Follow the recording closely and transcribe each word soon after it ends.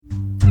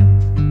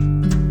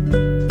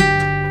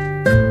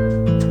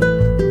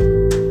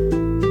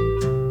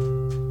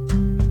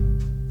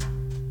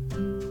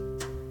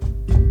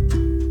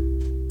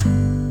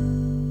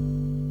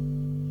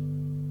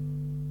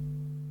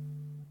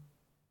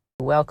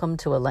welcome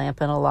to A Lamp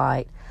and a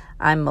Light.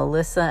 I'm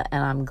Melissa,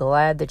 and I'm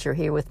glad that you're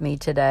here with me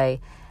today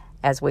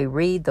as we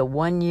read the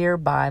 1 Year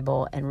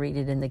Bible and read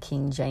it in the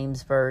King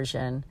James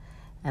Version.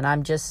 And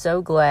I'm just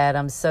so glad,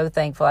 I'm so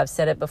thankful. I've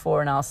said it before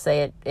and I'll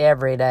say it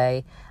every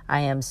day. I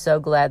am so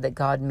glad that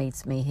God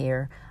meets me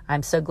here.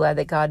 I'm so glad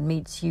that God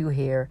meets you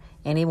here.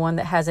 Anyone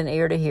that has an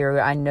ear to hear,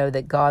 I know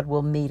that God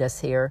will meet us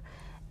here,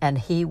 and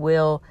He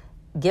will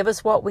give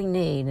us what we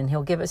need, and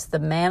He'll give us the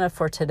manna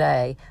for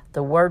today,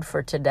 the word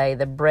for today,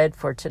 the bread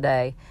for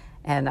today.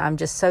 And I'm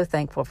just so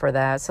thankful for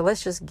that. So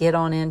let's just get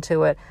on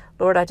into it.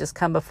 Lord, I just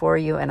come before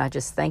you, and I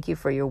just thank you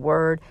for your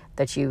word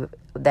that you've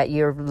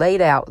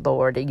laid out,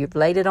 Lord. You've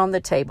laid it on the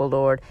table,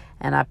 Lord.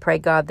 And I pray,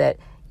 God, that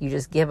you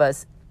just give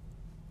us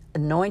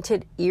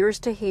anointed ears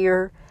to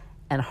hear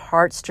and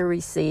hearts to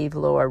receive,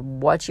 Lord,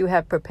 what you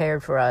have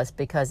prepared for us,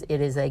 because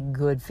it is a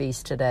good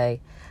feast today.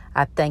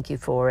 I thank you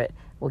for it.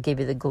 We'll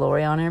give you the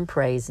glory, honor, and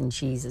praise in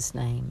Jesus'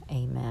 name.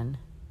 Amen.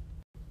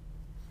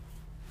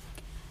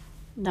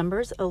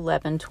 Numbers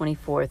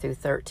 11:24 through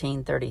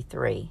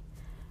 13:33.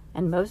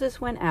 And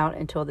Moses went out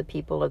and told the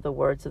people of the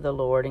words of the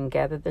Lord, and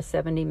gathered the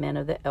 70 men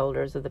of the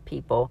elders of the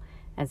people,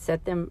 and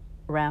set them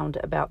round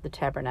about the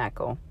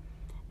tabernacle.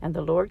 And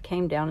the Lord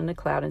came down in a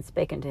cloud and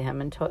spake unto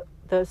him, and took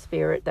the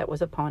Spirit that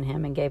was upon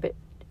him, and gave it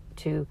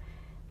to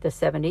the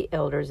 70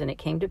 elders. And it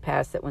came to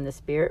pass that when the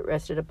Spirit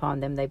rested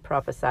upon them, they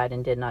prophesied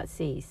and did not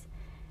cease.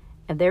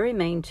 And there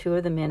remained 2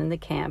 of the men in the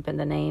camp, and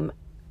the name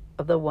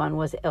of the one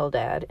was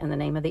Eldad, and the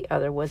name of the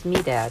other was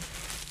Medad.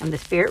 And the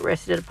Spirit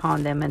rested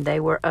upon them, and they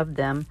were of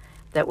them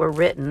that were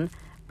written,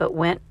 but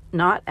went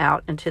not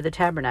out into the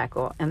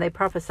tabernacle, and they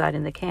prophesied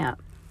in the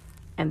camp.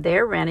 And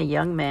there ran a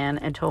young man,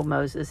 and told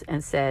Moses,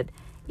 and said,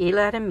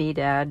 Elad and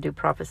Medad do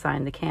prophesy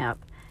in the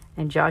camp.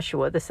 And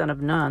Joshua the son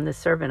of Nun, the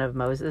servant of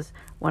Moses,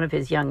 one of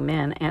his young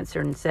men,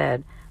 answered and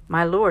said,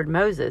 My lord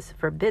Moses,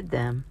 forbid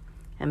them.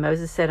 And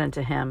Moses said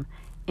unto him,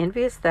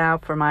 Enviest thou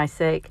for my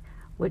sake?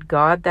 Would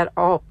God that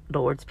all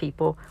Lord's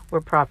people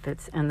were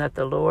prophets, and that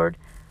the Lord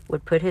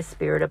would put his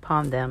Spirit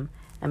upon them.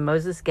 And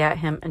Moses gat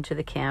him into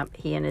the camp,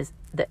 he and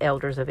the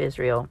elders of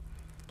Israel.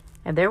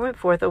 And there went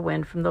forth a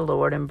wind from the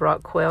Lord, and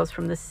brought quails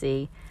from the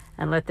sea,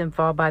 and let them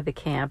fall by the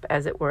camp,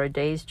 as it were a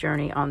day's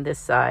journey on this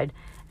side,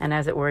 and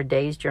as it were a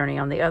day's journey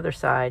on the other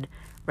side,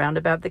 round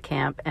about the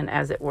camp, and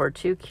as it were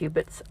 2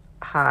 cubits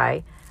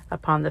high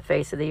upon the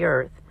face of the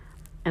earth.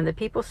 And the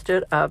people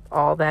stood up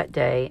all that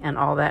day, and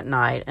all that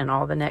night, and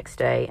all the next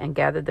day, and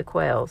gathered the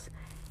quails.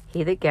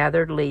 He that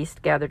gathered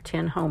least gathered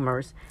 10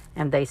 homers,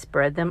 and they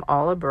spread them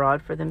all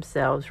abroad for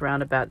themselves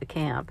round about the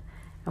camp.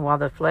 And while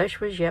the flesh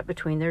was yet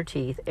between their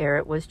teeth, ere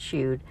it was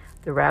chewed,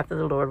 the wrath of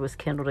the Lord was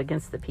kindled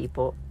against the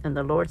people, and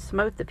the Lord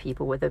smote the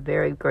people with a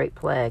very great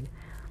plague.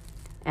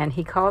 And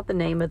he called the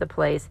name of the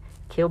place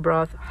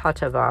Kibroth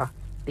Hattaavah,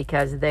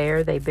 because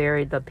there they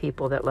buried the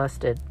people that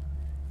lusted.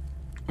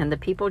 And the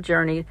people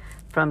journeyed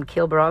from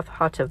Kibroth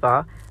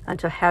Hattaavah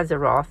unto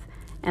Hazeroth,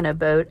 and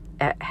abode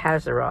at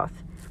Hazeroth.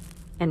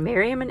 And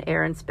Miriam and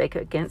Aaron spake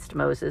against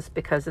Moses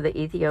because of the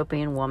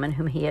Ethiopian woman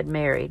whom he had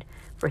married,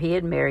 for he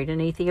had married an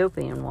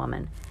Ethiopian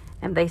woman.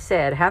 And they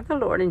said, Hath the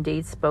Lord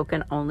indeed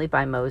spoken only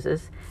by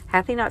Moses?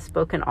 Hath he not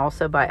spoken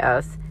also by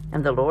us?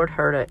 And the Lord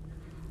heard it.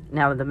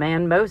 Now the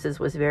man Moses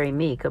was very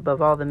meek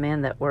above all the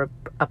men that were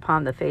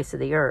upon the face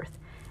of the earth.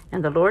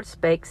 And the Lord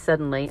spake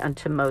suddenly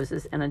unto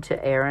Moses, and unto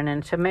Aaron,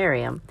 and to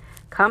Miriam,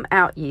 Come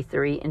out, ye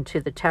 3, into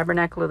the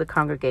tabernacle of the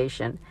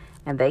congregation.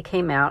 And they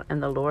came out,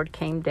 and the Lord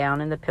came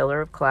down in the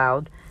pillar of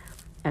cloud,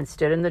 and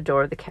stood in the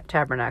door of the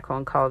tabernacle,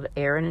 and called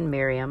Aaron and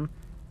Miriam,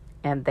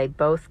 and they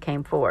both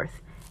came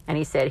forth. And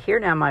he said, Hear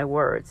now my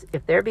words.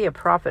 If there be a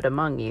prophet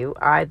among you,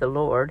 I, the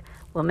Lord,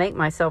 will make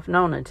myself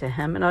known unto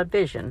him in a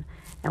vision,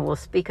 and will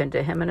speak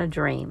unto him in a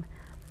dream.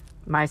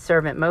 My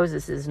servant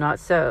Moses is not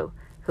so,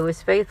 who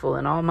is faithful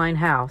in all mine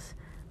house.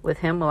 With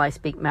him will I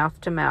speak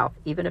mouth to mouth,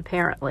 even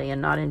apparently,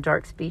 and not in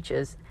dark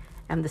speeches.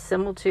 And the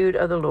similitude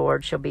of the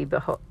Lord shall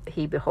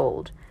he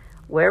behold.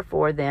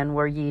 Wherefore then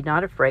were ye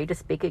not afraid to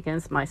speak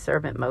against my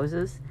servant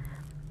Moses?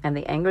 And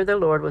the anger of the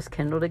Lord was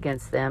kindled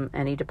against them,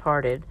 and he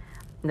departed.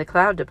 And the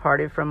cloud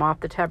departed from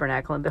off the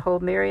tabernacle, and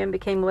behold, Miriam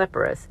became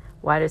leprous,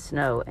 white as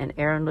snow. And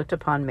Aaron looked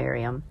upon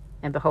Miriam,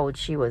 and behold,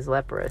 she was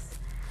leprous.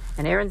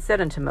 And Aaron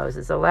said unto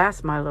Moses,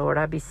 Alas, my Lord,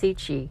 I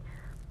beseech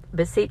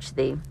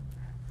thee,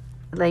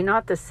 lay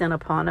not the sin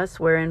upon us,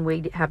 wherein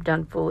we have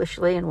done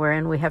foolishly, and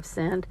wherein we have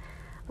sinned.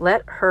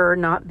 Let her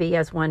not be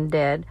as one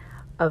dead,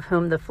 of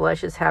whom the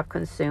flesh is half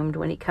consumed,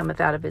 when he cometh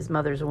out of his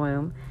mother's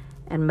womb.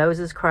 And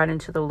Moses cried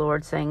unto the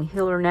Lord, saying,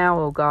 Heal her now,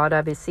 O God,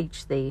 I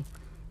beseech thee.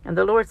 And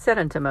the Lord said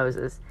unto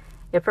Moses,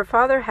 If her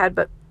father had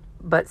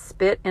but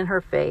spit in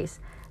her face,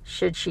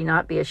 should she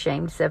not be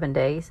ashamed 7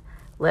 days?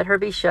 Let her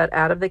be shut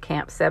out of the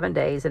camp 7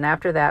 days, and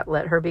after that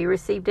let her be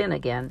received in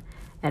again.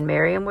 And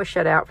Miriam was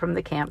shut out from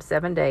the camp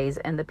 7 days,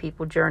 and the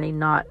people journeyed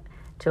not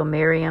till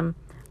Miriam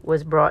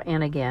was brought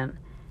in again.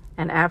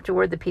 And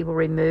afterward the people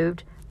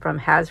removed from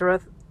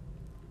Hazeroth,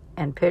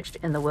 and pitched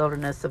in the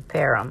wilderness of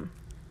Param.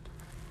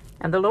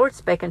 And the Lord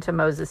spake unto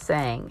Moses,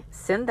 saying,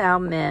 Send thou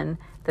men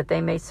that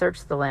they may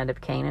search the land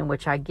of Canaan,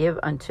 which I give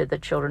unto the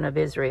children of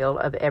Israel.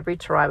 Of every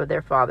tribe of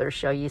their fathers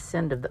shall ye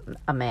send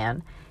a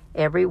man,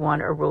 every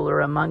one a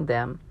ruler among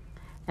them.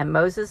 And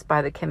Moses,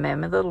 by the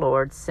commandment of the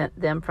Lord, sent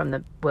them from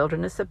the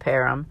wilderness of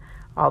Paran.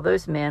 All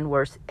those men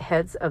were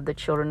heads of the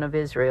children of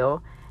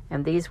Israel,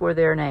 and these were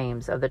their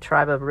names. Of the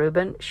tribe of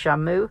Reuben,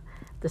 Shamu,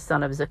 the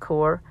son of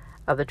Zaccur.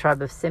 Of the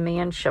tribe of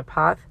Simeon,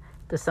 Shaphath,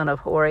 the son of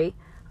Hori.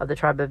 Of the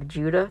tribe of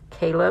Judah,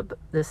 Caleb,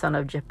 the son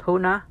of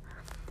Jephunneh.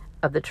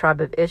 Of the tribe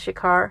of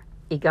Issachar,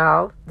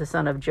 Igal, the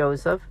son of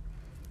Joseph.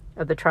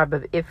 Of the tribe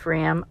of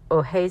Ephraim,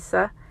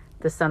 Ohasa,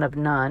 the son of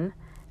Nun.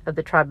 Of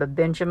the tribe of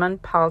Benjamin,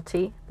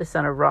 Palti, the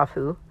son of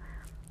Raphu.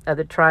 Of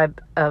the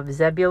tribe of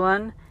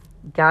Zebulun,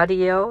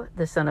 Gadiel,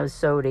 the son of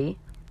Sodi.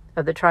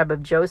 Of the tribe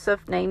of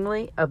Joseph,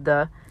 namely, of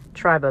the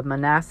tribe of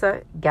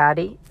Manasseh,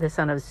 Gadi, the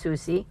son of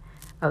Susi.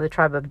 Of the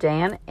tribe of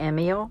Dan,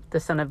 Amiel, the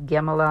son of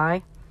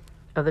Gemalli.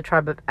 Of the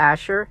tribe of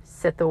Asher,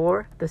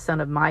 Sethor, the son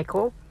of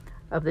Michael.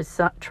 Of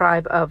the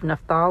tribe of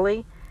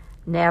Naphtali,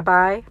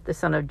 Nabai, the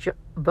son of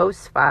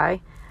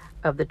Bosphi.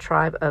 Of the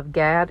tribe of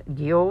Gad,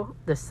 Gul,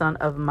 the son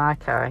of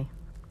Micah.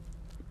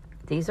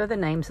 These are the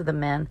names of the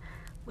men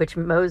which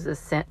Moses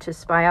sent to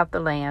spy out the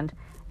land.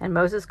 And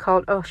Moses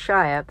called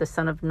Hoshea, the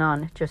son of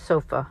Nun,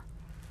 Josephah.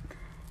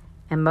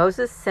 And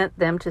Moses sent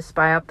them to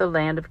spy out the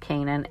land of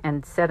Canaan,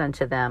 and said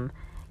unto them,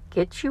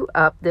 Get you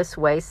up this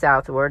way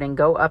southward, and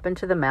go up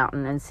into the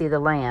mountain, and see the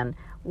land,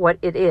 what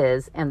it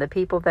is, and the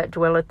people that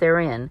dwelleth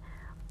therein,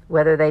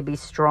 whether they be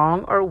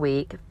strong or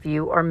weak,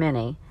 few or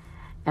many,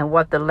 and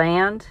what the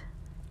land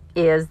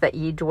is that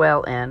ye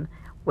dwell in,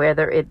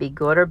 whether it be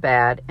good or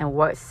bad, and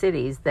what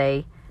cities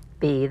they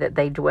be that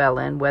they dwell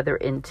in, whether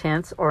in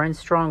tents or in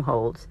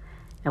strongholds,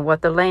 and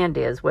what the land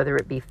is, whether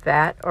it be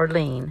fat or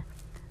lean,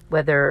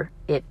 whether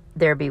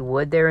there be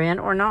wood therein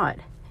or not.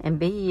 And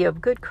be ye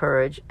of good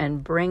courage,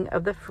 and bring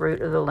of the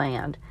fruit of the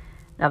land.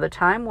 Now the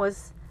time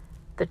was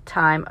the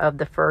time of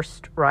the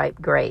first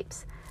ripe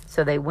grapes.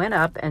 So they went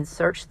up and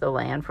searched the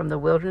land from the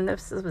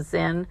wilderness of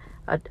Zin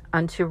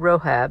unto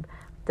Rohab,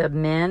 the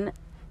men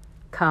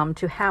come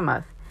to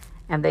Hamath.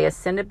 And they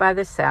ascended by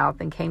the south,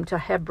 and came to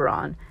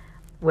Hebron,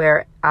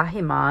 where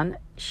Ahiman,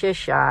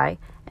 Shishai,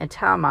 and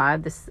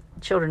Talmai, the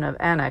children of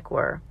Anak,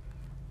 were.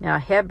 Now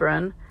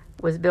Hebron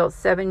was built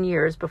 7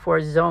 years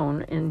before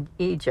Zon in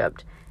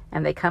Egypt.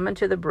 And they come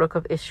into the brook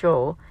of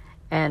Eshcol,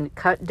 and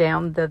cut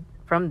down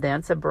from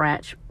thence a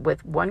branch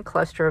with one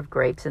cluster of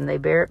grapes, and they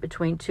bare it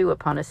between two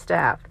upon a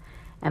staff.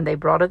 And they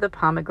brought of the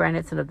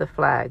pomegranates and of the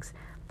flags.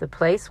 The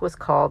place was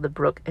called the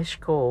brook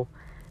Eshcol,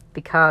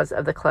 because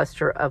of the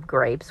cluster of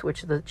grapes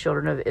which the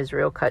children of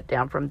Israel cut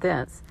down from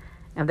thence.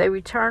 And they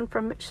returned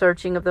from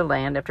searching of the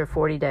land after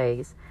 40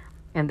 days.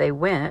 And they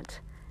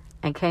went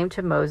and came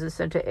to Moses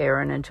and to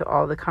Aaron and to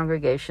all the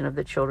congregation of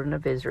the children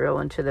of Israel,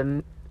 and to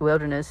the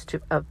wilderness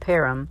of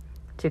Paran,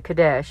 to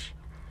Kadesh,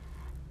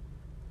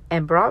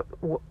 and brought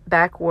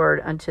back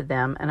word unto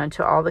them and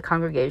unto all the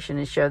congregation,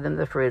 and showed them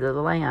the fruit of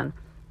the land.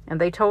 And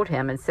they told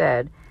him and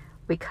said,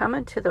 We come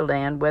into the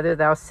land whither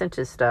thou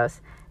sentest us,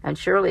 and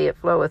surely it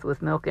floweth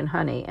with milk and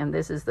honey, and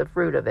this is the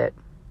fruit of it.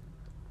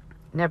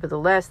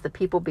 Nevertheless, the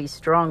people be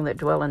strong that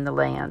dwell in the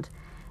land,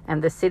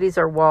 and the cities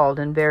are walled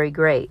and very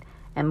great.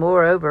 And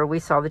moreover, we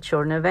saw the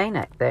children of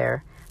Anak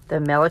there. The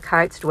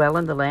Amalekites dwell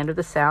in the land of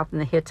the south, and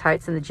the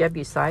Hittites and the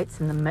Jebusites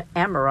and the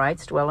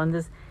Amorites dwell in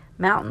the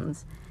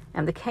mountains,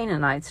 and the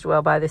Canaanites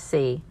dwell by the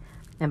sea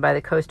and by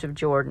the coast of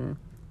Jordan.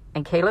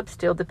 And Caleb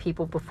stilled the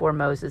people before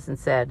Moses and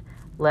said,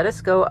 Let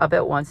us go up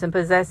at once and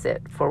possess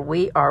it, for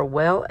we are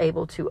well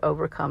able to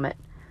overcome it.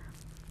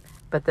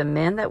 But the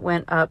men that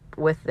went up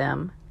with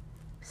them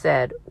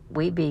said,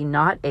 We be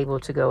not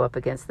able to go up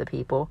against the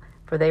people,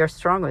 for they are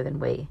stronger than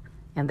we.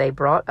 And they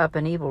brought up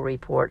an evil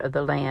report of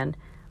the land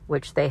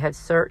which they had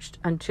searched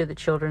unto the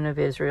children of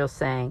Israel,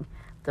 saying,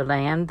 The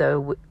land,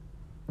 though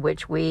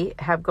which we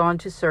have gone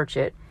to search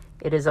it,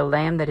 it is a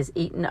land that has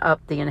eaten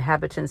up the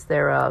inhabitants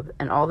thereof,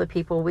 and all the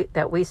people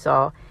that we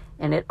saw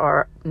in it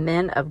are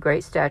men of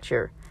great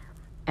stature.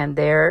 And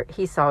there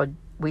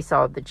we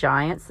saw the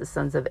giants, the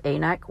sons of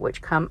Anak,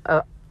 which come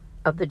up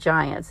of the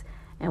giants,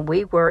 and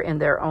we were in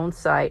their own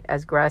sight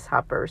as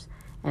grasshoppers,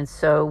 and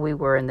so we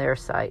were in their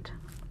sight.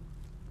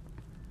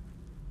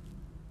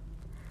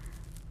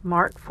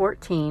 Mark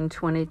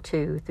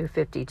 14:22 through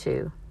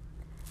 52.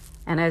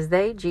 And as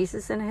they,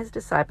 Jesus and his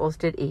disciples,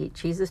 did eat,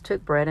 Jesus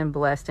took bread and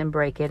blessed and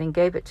brake it and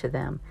gave it to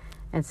them,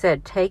 and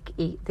said, Take,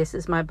 eat, this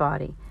is my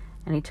body.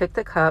 And he took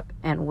the cup,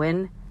 and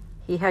when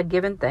he had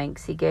given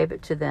thanks, he gave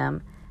it to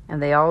them,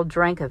 and they all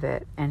drank of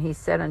it. And he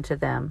said unto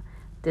them,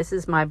 This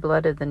is my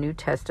blood of the New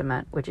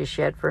Testament, which is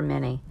shed for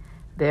many.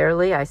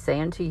 Verily I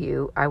say unto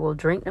you, I will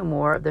drink no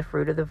more of the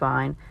fruit of the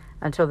vine,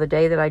 until the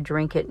day that I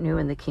drink it new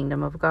in the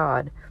kingdom of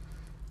God.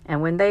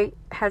 And when they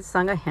had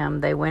sung a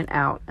hymn, they went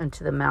out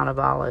unto the Mount of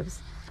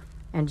Olives.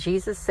 And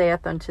Jesus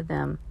saith unto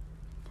them,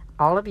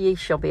 All of ye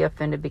shall be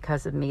offended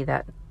because of me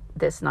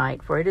this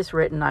night, for it is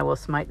written, I will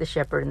smite the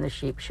shepherd, and the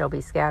sheep shall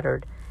be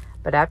scattered.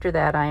 But after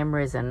that I am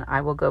risen,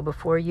 I will go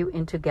before you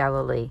into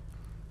Galilee.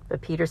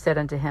 But Peter said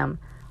unto him,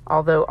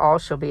 although all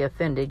shall be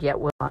offended, yet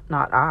will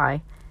not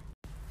I.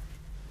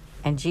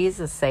 And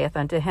Jesus saith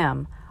unto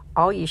him,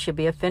 All ye shall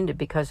be offended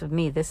because of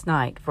me this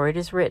night, for it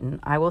is written,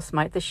 I will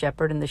smite the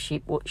shepherd, and the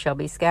sheep shall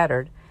be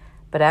scattered.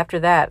 But after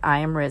that I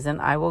am risen,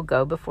 I will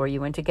go before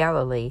you into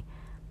Galilee.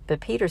 But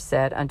Peter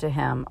said unto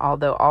him,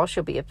 Although all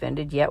shall be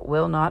offended, yet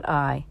will not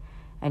I.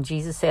 And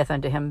Jesus saith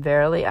unto him,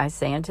 Verily I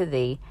say unto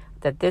thee,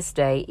 that this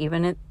day,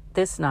 even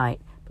this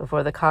night,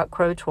 before the cock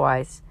crow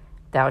twice,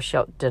 thou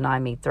shalt deny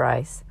me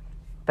thrice.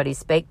 But he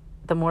spake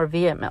the more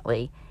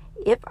vehemently,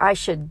 If I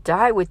should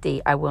die with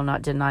thee, I will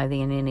not deny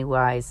thee in any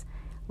wise.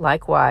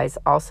 Likewise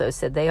also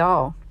said they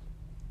all.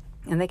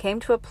 And they came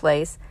to a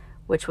place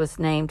which was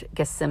named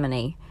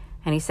Gethsemane.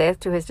 And he saith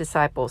to his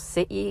disciples,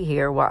 Sit ye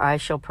here while I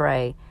shall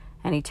pray.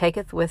 And he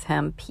taketh with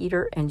him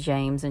Peter and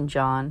James and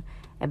John,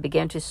 and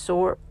began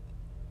to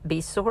be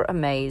sore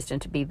amazed,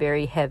 and to be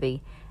very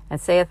heavy,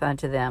 and saith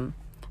unto them,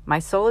 My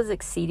soul is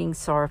exceeding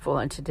sorrowful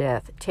unto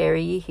death.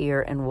 Tarry ye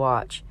here and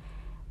watch.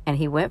 And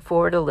he went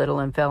forward a little,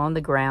 and fell on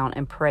the ground,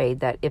 and prayed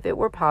that, if it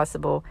were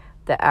possible,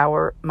 the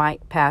hour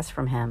might pass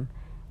from him.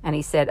 And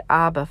he said,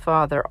 Abba,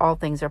 Father, all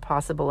things are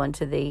possible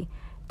unto thee.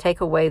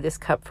 Take away this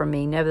cup from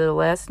me.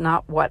 Nevertheless,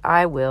 not what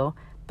I will,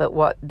 but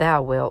what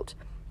thou wilt.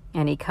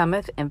 And he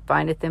cometh and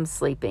findeth them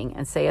sleeping,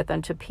 and saith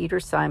unto Peter,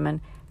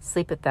 Simon,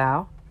 Sleepest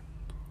thou?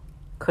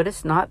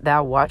 Couldest not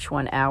thou watch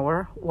 1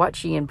 hour?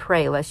 Watch ye and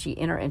pray, lest ye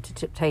enter into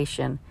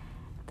temptation.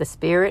 The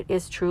spirit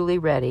is truly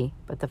ready,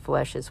 but the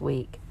flesh is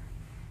weak.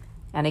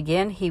 And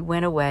again he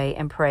went away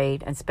and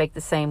prayed, and spake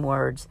the same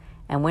words.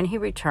 And when he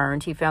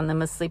returned, he found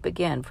them asleep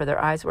again, for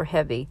their eyes were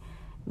heavy,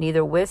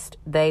 neither wist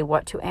they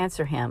what to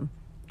answer him.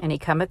 And he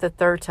cometh the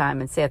third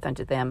time, and saith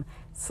unto them,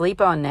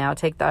 Sleep on now,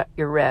 take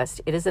your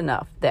rest. It is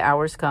enough, the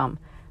hour is come.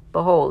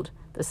 Behold,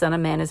 the Son of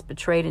Man is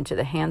betrayed into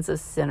the hands of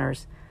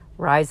sinners.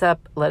 Rise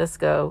up, let us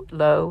go.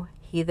 Lo,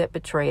 he that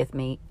betrayeth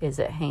me is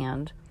at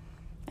hand.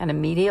 And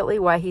immediately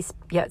while he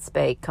yet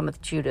spake,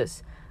 cometh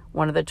Judas,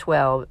 one of the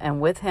 12,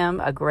 and with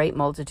him a great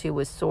multitude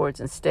with swords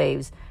and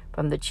staves,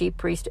 from the chief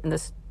priests and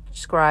the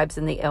scribes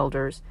and the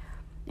elders.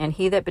 And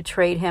he that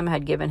betrayed him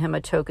had given him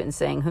a token,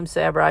 saying,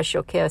 Whomsoever I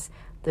shall kiss,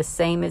 the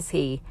same is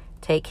he.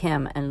 Take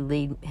him and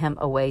lead him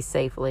away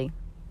safely.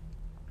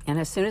 And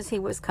as soon as he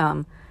was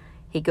come,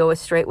 he goeth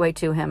straightway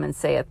to him, and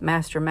saith,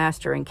 Master,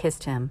 Master, and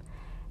kissed him.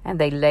 And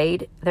they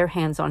laid their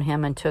hands on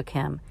him, and took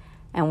him.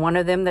 And one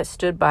of them that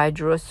stood by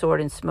drew a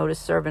sword, and smote a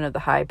servant of the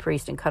high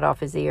priest, and cut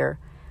off his ear.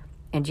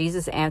 And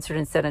Jesus answered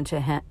and said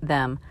unto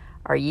them,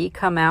 Are ye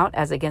come out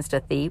as against a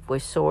thief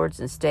with swords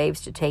and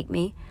staves to take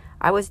me?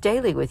 I was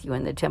daily with you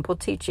in the temple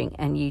teaching,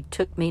 and ye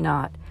took me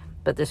not,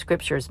 but the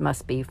scriptures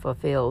must be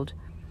fulfilled.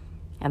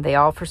 And they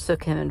all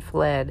forsook him and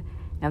fled.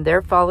 And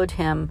there followed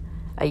him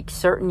a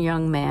certain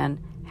young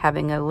man,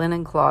 having a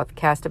linen cloth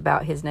cast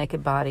about his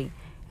naked body.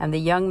 And the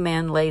young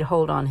man laid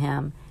hold on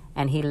him,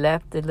 and he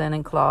left the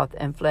linen cloth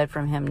and fled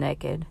from him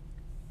naked.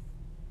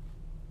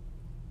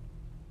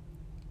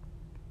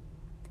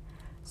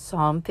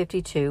 Psalm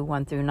 52,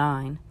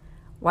 1-9.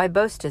 Why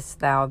boastest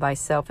thou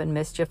thyself in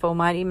mischief, O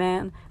mighty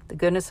man? The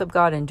goodness of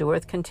God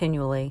endureth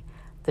continually.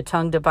 The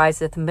tongue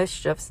deviseth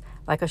mischiefs,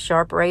 like a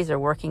sharp razor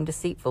working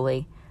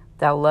deceitfully.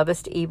 Thou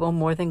lovest evil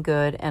more than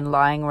good, and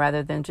lying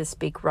rather than to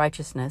speak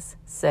righteousness.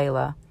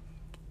 Selah.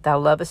 Thou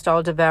lovest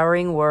all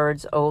devouring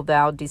words, O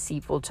thou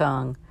deceitful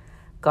tongue.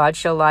 God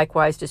shall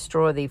likewise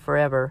destroy thee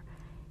forever.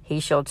 He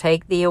shall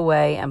take thee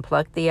away, and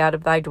pluck thee out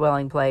of thy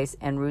dwelling place,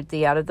 and root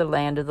thee out of the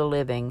land of the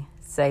living.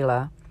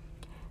 Selah.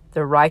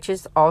 The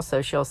righteous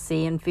also shall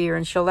see and fear,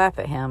 and shall laugh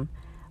at him.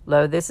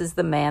 Lo, this is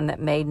the man that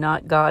made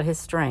not God his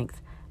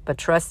strength, but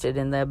trusted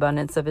in the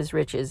abundance of his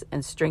riches,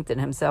 and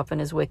strengthened himself in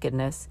his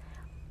wickedness.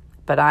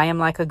 But I am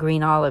like a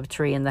green olive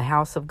tree in the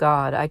house of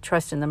God. I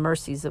trust in the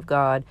mercies of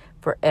God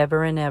for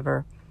ever and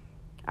ever.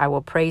 I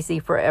will praise thee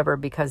forever,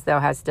 because thou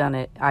hast done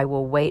it. I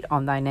will wait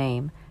on thy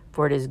name,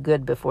 for it is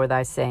good before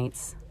thy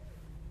saints.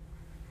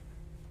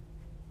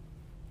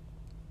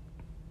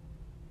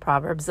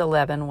 Proverbs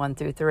 11,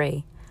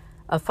 1-3.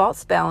 A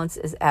false balance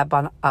is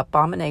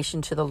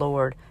abomination to the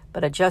Lord,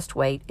 but a just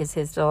weight is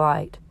his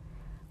delight.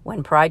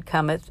 When pride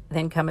cometh,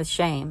 then cometh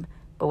shame,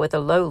 but with the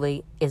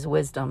lowly is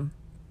wisdom.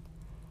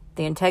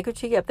 The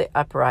integrity of the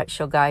upright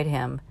shall guide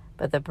him,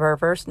 but the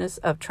perverseness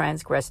of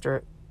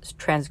transgressors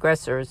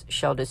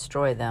shall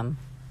destroy them.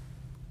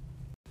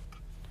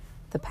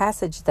 The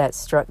passage that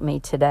struck me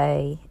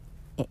today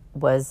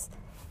was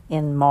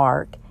in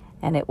Mark,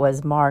 and it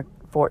was Mark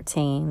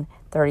 14,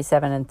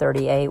 37 and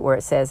 38, where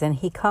it says, And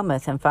he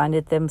cometh and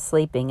findeth them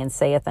sleeping, and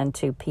saith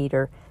unto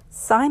Peter,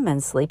 Simon,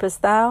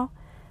 sleepest thou?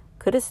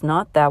 Couldest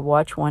not thou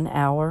watch 1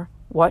 hour?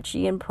 Watch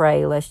ye and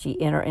pray, lest ye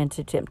enter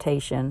into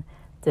temptation.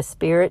 The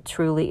spirit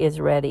truly is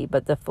ready,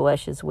 but the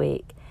flesh is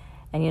weak.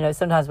 And,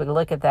 sometimes we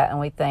look at that and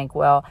we think,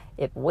 well,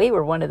 if we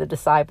were one of the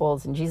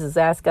disciples and Jesus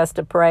asked us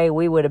to pray,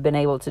 we would have been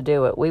able to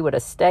do it. We would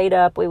have stayed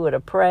up. We would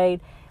have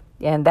prayed.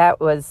 And that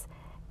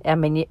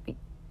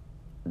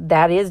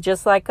is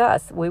just like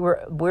us.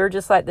 We're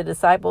just like the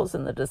disciples,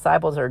 and the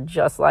disciples are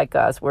just like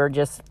us. We're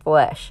just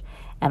flesh,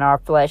 and our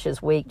flesh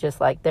is weak, just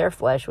like their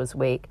flesh was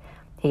weak.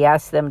 He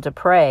asked them to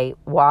pray.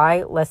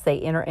 Why? Lest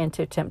they enter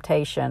into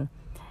temptation.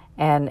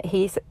 And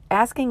he's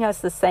asking us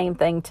the same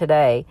thing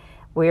today.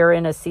 We're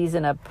in a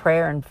season of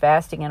prayer and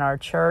fasting in our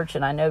church,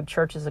 and I know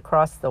churches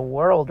across the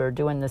world are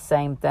doing the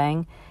same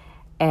thing.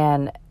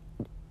 And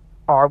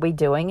are we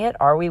doing it?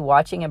 Are we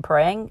watching and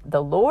praying?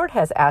 The Lord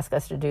has asked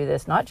us to do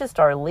this, not just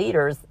our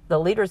leaders. The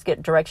leaders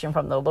get direction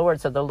from the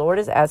Lord, so the Lord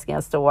is asking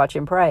us to watch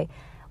and pray,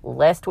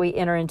 lest we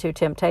enter into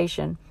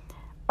temptation.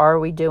 Are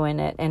we doing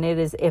it? And it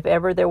is, if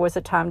ever there was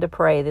a time to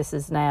pray, this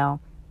is now.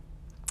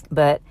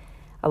 But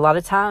a lot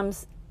of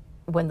times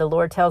when the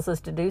Lord tells us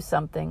to do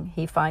something,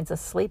 he finds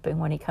us sleeping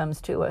when he comes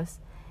to us.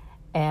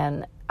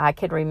 And I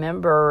can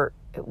remember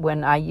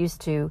when I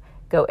used to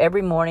go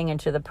every morning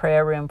into the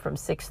prayer room from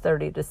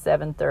 6:30 to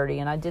 7:30,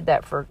 and I did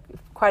that for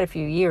quite a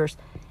few years.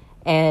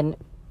 And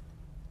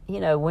you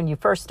know, when you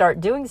first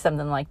start doing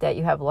something like that,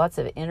 you have lots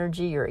of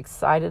energy, you're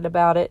excited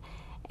about it,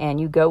 and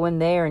you go in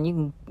there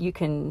and you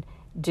can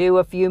do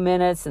a few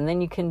minutes, and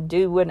then you can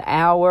do an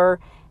hour.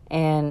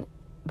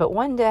 But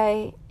one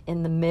day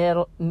in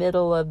the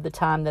middle of the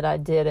time that I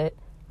did it,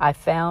 I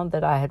found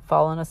that I had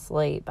fallen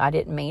asleep. I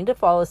didn't mean to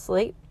fall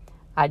asleep.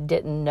 I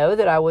didn't know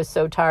that I was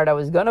so tired I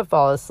was going to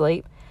fall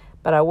asleep.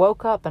 But I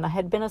woke up and I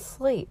had been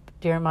asleep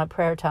during my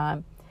prayer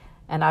time.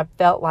 And I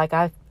felt like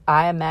I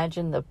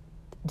imagined the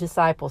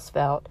disciples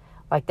felt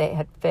like they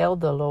had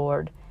failed the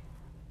Lord.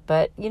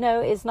 But, you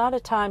know, it's not a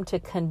time to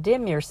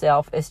condemn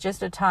yourself. It's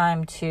just a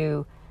time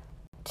to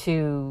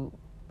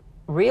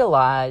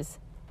realize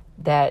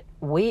that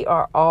we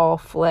are all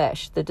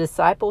flesh. The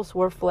disciples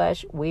were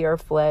flesh. We are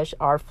flesh.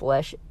 Our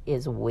flesh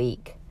is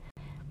weak.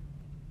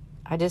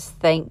 I just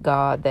thank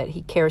God that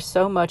he cares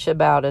so much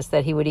about us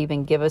that he would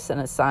even give us an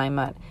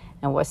assignment.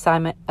 And what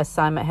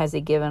assignment has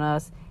he given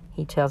us?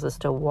 He tells us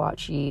to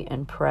watch ye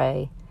and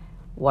pray.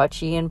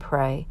 Watch ye and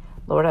pray.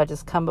 Lord, I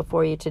just come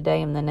before you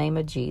today in the name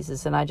of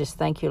Jesus. And I just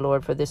thank you,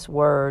 Lord, for this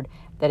word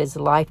that is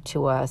life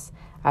to us.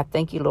 I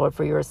thank you, Lord,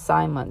 for your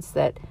assignments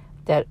that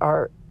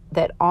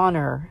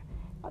honor.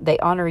 They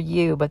honor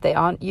you, but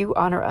you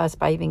honor us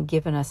by even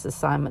giving us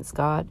assignments,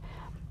 God.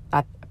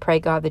 I pray,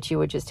 God, that you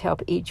would just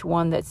help each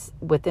one that's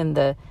within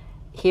the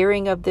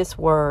hearing of this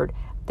word,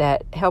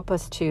 that help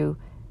us to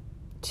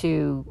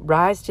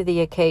rise to the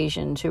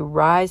occasion, to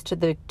rise to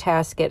the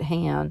task at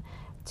hand,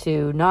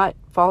 to not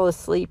fall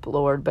asleep,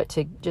 Lord, but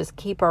to just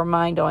keep our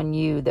mind on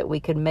you, that we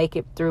can make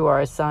it through our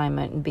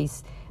assignment and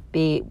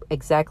be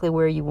exactly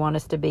where you want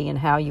us to be and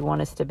how you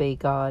want us to be,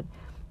 God.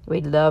 We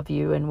love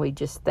you, and we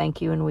just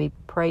thank you, and we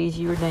praise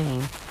your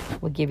name.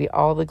 We give you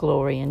all the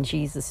glory in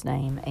Jesus'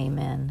 name.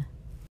 Amen.